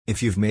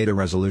If you've made a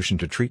resolution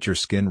to treat your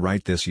skin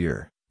right this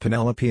year,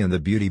 Penelope and the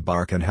Beauty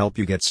Bar can help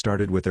you get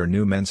started with their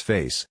new men's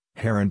face,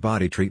 hair and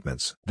body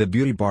treatments. The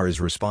Beauty Bar is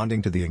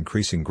responding to the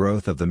increasing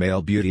growth of the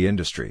male beauty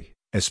industry,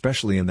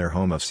 especially in their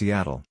home of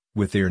Seattle,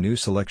 with their new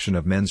selection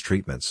of men's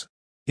treatments.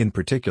 In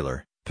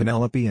particular,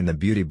 Penelope and the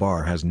Beauty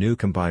Bar has new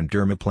combined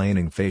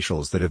dermaplaning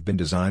facials that have been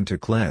designed to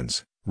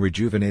cleanse,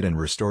 rejuvenate and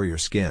restore your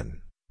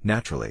skin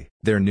naturally.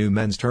 Their new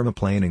men's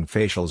dermaplaning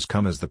facials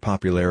come as the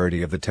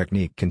popularity of the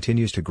technique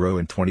continues to grow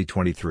in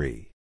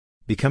 2023.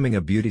 Becoming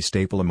a beauty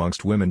staple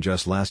amongst women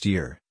just last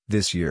year,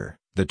 this year,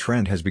 the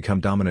trend has become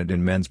dominant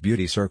in men's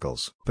beauty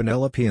circles.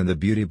 Penelope and the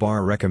Beauty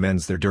Bar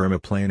recommends their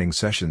dermaplaning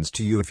sessions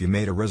to you if you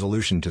made a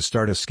resolution to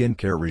start a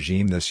skincare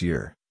regime this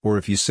year, or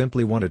if you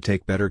simply want to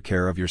take better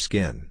care of your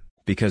skin.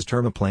 Because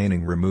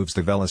dermaplaning removes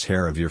the vellus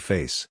hair of your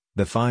face,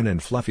 the fine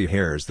and fluffy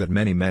hairs that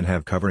many men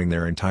have covering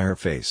their entire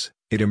face,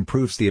 it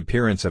improves the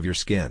appearance of your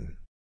skin.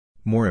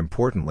 More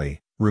importantly,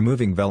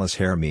 removing vellus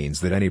hair means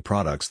that any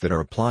products that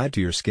are applied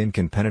to your skin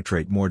can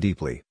penetrate more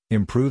deeply,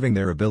 improving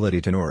their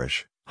ability to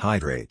nourish,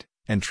 hydrate,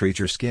 and treat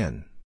your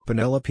skin.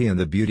 Penelope and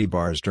the Beauty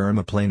Bar's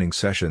dermaplaning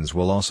sessions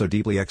will also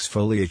deeply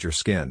exfoliate your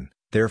skin,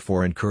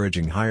 therefore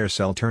encouraging higher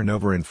cell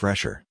turnover and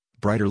fresher,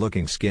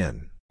 brighter-looking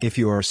skin. If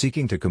you are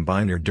seeking to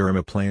combine your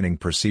dermaplaning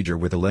procedure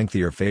with a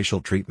lengthier facial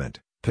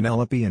treatment,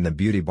 Penelope and the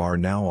Beauty Bar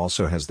now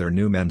also has their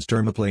new men's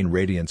Dermaplane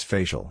Radiance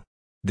Facial.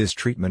 This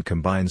treatment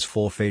combines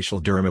full facial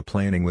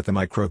dermaplaning with a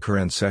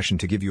microcurrent session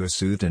to give you a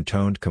soothed and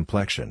toned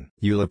complexion.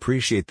 You'll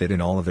appreciate that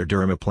in all of their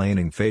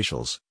dermaplaning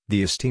facials,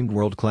 the esteemed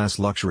world-class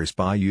luxury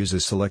spa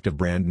uses selective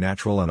brand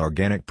natural and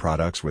organic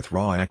products with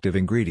raw active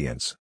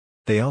ingredients.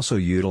 They also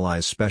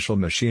utilize special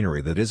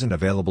machinery that isn't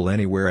available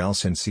anywhere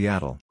else in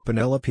Seattle.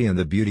 Penelope and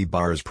the Beauty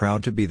Bar is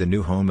proud to be the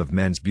new home of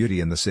men's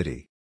beauty in the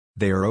city.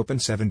 They are open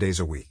 7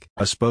 days a week.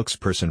 A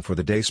spokesperson for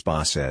the day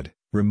spa said,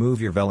 "Remove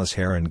your vellus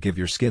hair and give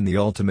your skin the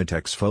ultimate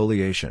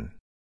exfoliation.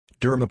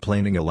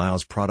 Dermaplaning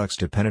allows products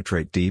to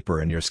penetrate deeper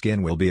and your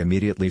skin will be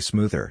immediately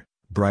smoother,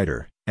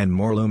 brighter, and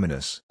more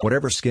luminous."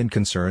 Whatever skin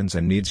concerns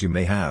and needs you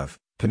may have,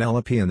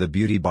 Penelope and the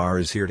Beauty Bar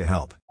is here to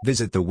help.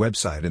 Visit the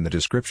website in the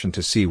description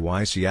to see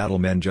why Seattle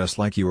men just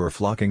like you are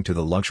flocking to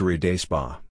the luxury day spa.